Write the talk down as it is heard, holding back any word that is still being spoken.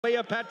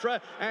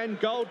Cleopatra and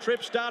Gold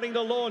Trip starting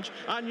to launch.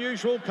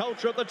 Unusual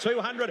Culture at the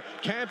 200.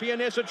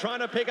 Campionessa trying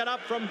to pick it up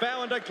from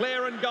Vow and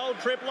Declare, and Gold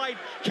Trip late.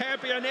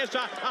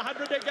 Campionessa,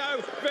 100 to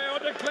go. Vow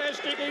and Declare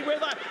sticking with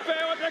her.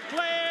 Vow and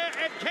Declare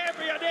and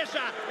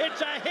Campionessa.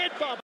 It's a head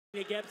bob.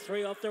 A gap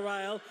 3 off the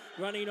rail.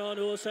 Running on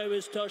also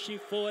is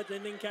Toshi forward,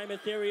 and then came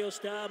Ethereal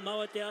Star.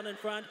 Mow it down in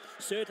front,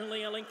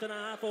 certainly a length and a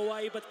half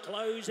away, but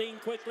closing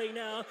quickly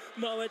now.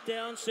 Mow it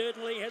down,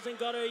 certainly hasn't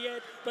got her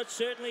yet, but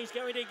certainly he's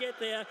going to get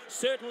there.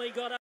 Certainly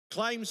got her.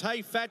 Claims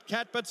Hey Fat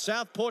Cat, but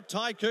Southport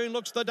Tycoon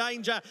looks the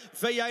danger.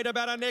 V8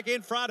 about a neck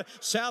in front.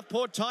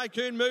 Southport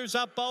Tycoon moves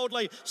up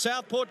boldly.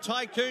 Southport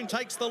Tycoon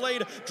takes the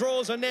lead,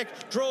 draws a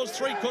neck, draws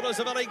 3/4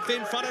 of a length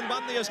in front and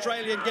won the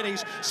Australian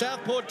Guineas.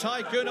 Southport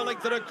Tycoon a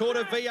length and a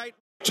quarter. V8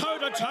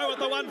 toe-to-toe at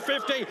the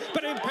 150,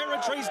 but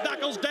Imperatriz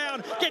knuckles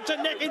down, gets a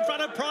neck in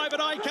front of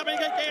Private Eye coming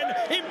again.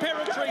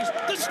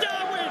 Imperatriz, the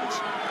star wins.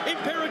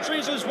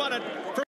 Imperatriz has won it.